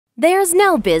There's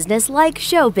no business like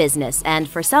show business, and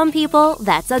for some people,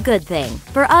 that's a good thing.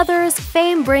 For others,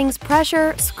 fame brings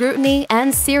pressure, scrutiny,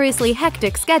 and seriously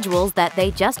hectic schedules that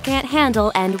they just can't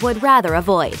handle and would rather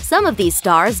avoid. Some of these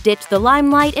stars ditched the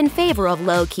limelight in favor of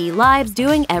low-key lives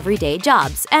doing everyday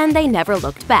jobs, and they never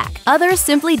looked back. Others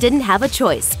simply didn't have a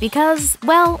choice because,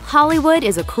 well, Hollywood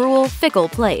is a cruel, fickle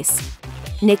place.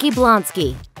 Nikki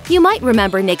Blonsky. You might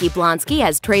remember Nikki Blonsky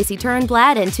as Tracy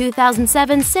Turnblad in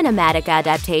 2007's cinematic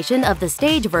adaptation of the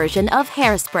stage version of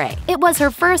Hairspray. It was her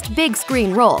first big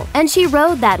screen role, and she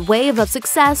rode that wave of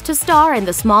success to star in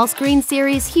the small screen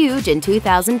series Huge in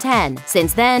 2010.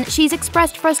 Since then, she's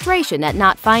expressed frustration at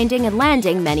not finding and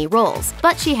landing many roles,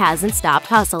 but she hasn't stopped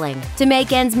hustling. To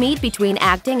make ends meet between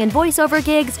acting and voiceover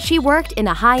gigs, she worked in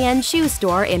a high-end shoe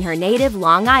store in her native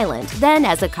Long Island, then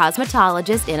as a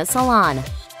cosmetologist in a salon.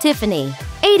 Tiffany.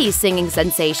 80s singing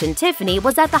sensation Tiffany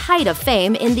was at the height of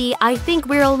fame in the I Think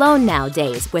We're Alone Now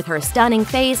days with her stunning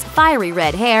face, fiery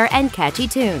red hair, and catchy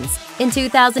tunes. In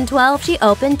 2012, she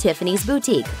opened Tiffany's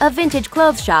Boutique, a vintage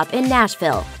clothes shop in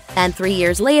Nashville. And 3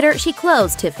 years later, she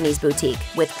closed Tiffany's Boutique,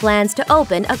 with plans to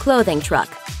open a clothing truck.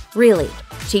 Really.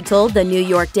 She told the New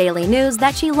York Daily News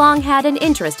that she long had an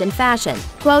interest in fashion.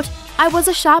 Quote, "I was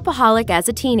a shopaholic as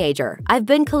a teenager. I've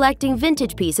been collecting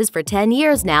vintage pieces for 10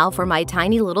 years now for my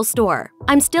tiny little store.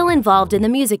 I'm still involved in the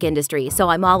music industry, so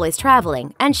I'm always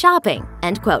traveling and shopping."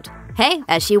 End quote. Hey,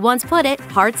 as she once put it,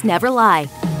 hearts never lie.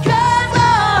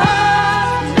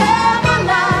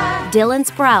 Dylan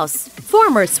Sprouse.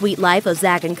 Former Sweet Life of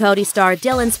Zack and Cody star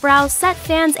Dylan Sprouse set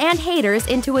fans and haters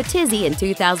into a tizzy in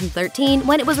 2013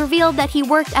 when it was revealed that he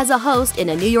worked as a host in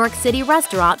a New York City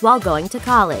restaurant while going to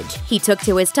college. He took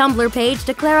to his Tumblr page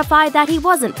to clarify that he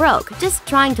wasn't broke, just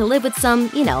trying to live with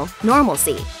some,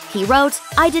 normalcy. He wrote,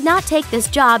 "I did not take this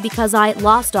job because I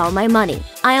lost all my money.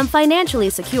 I am financially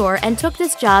secure and took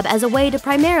this job as a way to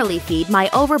primarily feed my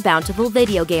over-bountiful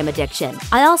video game addiction.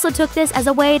 I also took this as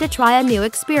a way to try a new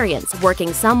experience,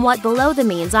 working somewhat below the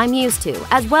means I'm used to,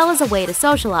 as well as a way to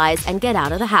socialize and get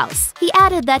out of the house." He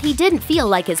added that he didn't feel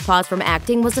like his pause from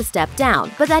acting was a step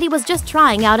down, but that he was just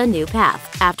trying out a new path.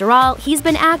 After all, he's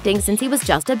been acting since he was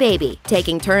just a baby,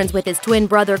 taking turns with his twin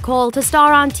brother Cole to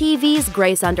star on TV's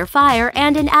Grace Under Fire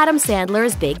and in Adam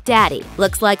Sandler's Big Daddy.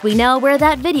 Looks like we know where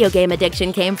that video game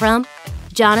addiction came from.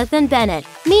 Jonathan Bennett.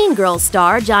 Mean Girls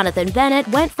star Jonathan Bennett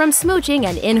went from smooching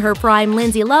and in her prime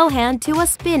Lindsay Lohan to a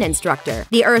spin instructor.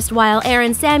 The erstwhile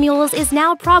Aaron Samuels is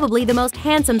now probably the most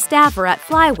handsome staffer at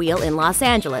Flywheel in Los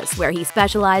Angeles, where he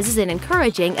specializes in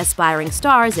encouraging aspiring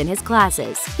stars in his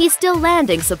classes. He's still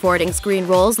landing supporting screen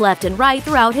roles left and right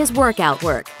throughout his workout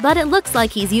work, but it looks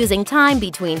like he's using time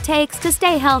between takes to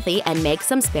stay healthy and make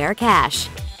some spare cash.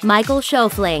 Michael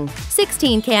Schoeffling.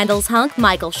 16 Candles hunk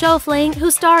Michael Schoeffling, who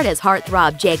starred as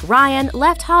heartthrob Jake Ryan,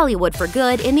 left Hollywood for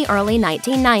good in the early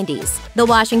 1990s. The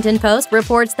Washington Post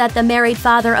reports that the married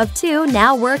father of two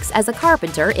now works as a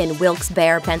carpenter in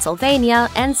Wilkes-Barre, Pennsylvania,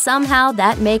 and somehow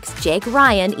that makes Jake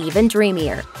Ryan even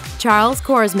dreamier. Charles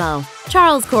Korsmo.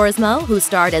 Charles Korsmo, who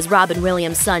starred as Robin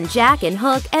Williams' son Jack in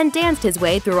Hook and danced his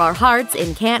way through our hearts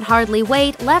in Can't Hardly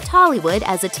Wait, left Hollywood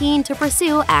as a teen to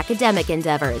pursue academic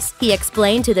endeavors. He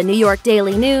explained to the New York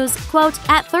Daily News, quote,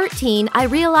 "At 13, I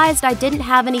realized I didn't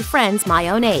have any friends my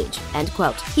own age," end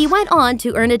quote. He went on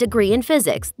to earn a degree in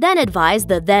physics, then advised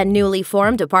the then newly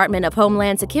formed Department of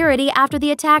Homeland Security after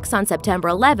the attacks on September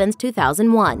 11,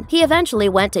 2001. He eventually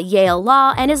went to Yale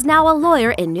Law and is now a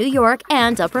lawyer in New York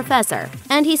and a professor.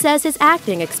 And he says his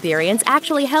acting experience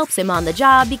actually helps him on the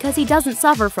job because he doesn't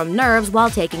suffer from nerves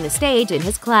while taking the stage in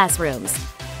his classrooms.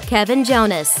 Kevin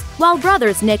Jonas. While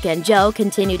brothers Nick and Joe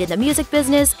continued in the music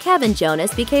business, Kevin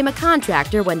Jonas became a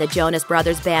contractor when the Jonas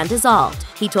Brothers band dissolved.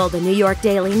 He told the New York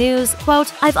Daily News,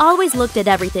 quote, "I've always looked at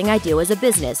everything I do as a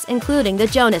business, including the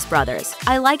Jonas Brothers.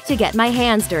 I like to get my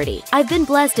hands dirty. I've been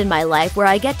blessed in my life where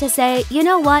I get to say, you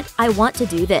know what, I want to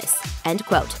do this." End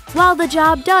quote. While the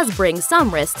job does bring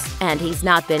some risks, and he's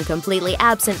not been completely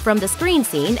absent from the screen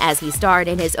scene as he starred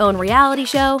in his own reality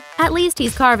show, at least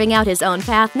he's carving out his own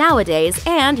path nowadays,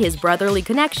 and his brotherly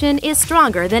connection is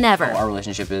stronger than ever. Our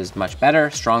relationship is much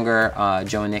better, stronger.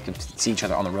 Joe and Nick see each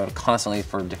other on the road constantly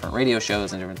for different radio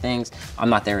shows and different things. I'm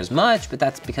not there as much, but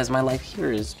that's because my life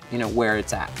here is, where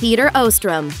it's at. Peter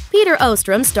Ostrum. Peter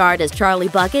Ostrum starred as Charlie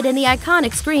Bucket in the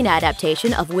iconic screen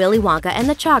adaptation of Willy Wonka and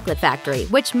the Chocolate Factory,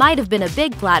 which might have been a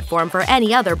big platform for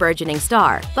any other burgeoning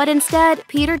star. But instead,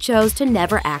 Peter chose to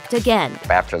never act again.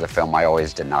 After the film, I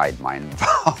always denied my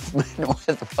involvement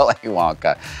with Willy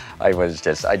Wonka.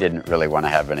 I didn't really want to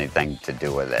have anything to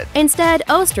do with it. Instead,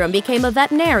 Ostrum became a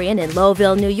veterinarian in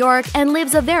Lowville, New York, and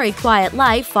lives a very quiet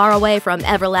life far away from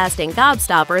from everlasting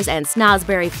gobstoppers and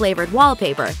snozzberry-flavored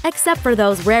wallpaper, except for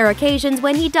those rare occasions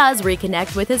when he does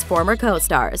reconnect with his former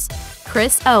co-stars.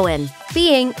 Chris Owen.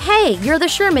 Being, hey, you're the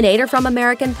Shermanator from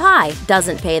American Pie,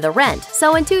 doesn't pay the rent,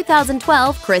 so in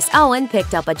 2012, Chris Owen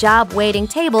picked up a job waiting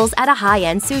tables at a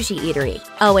high-end sushi eatery.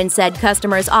 Owen said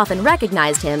customers often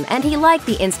recognized him and he liked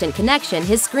the instant connection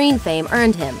his screen fame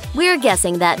earned him. We're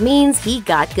guessing that means he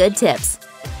got good tips.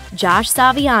 Josh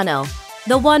Saviano.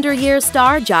 The Wonder Years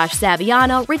star Josh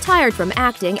Saviano retired from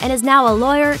acting and is now a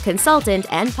lawyer, consultant,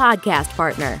 and podcast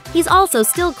partner. He's also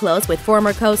still close with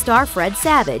former co-star Fred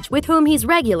Savage, with whom he's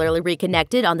regularly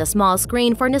reconnected on the small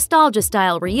screen for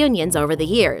nostalgia-style reunions over the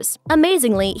years.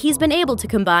 Amazingly, he's been able to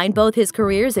combine both his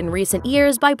careers in recent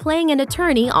years by playing an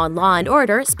attorney on Law &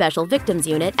 Order Special Victims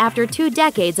Unit after 2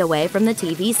 decades away from the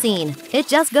TV scene. It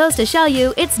just goes to show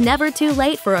you it's never too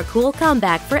late for a cool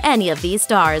comeback for any of these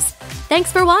stars.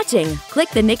 Thanks for watching! Click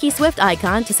the Nicki Swift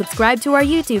icon to subscribe to our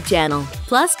YouTube channel.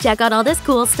 Plus, check out all this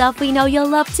cool stuff we know you'll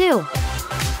love too.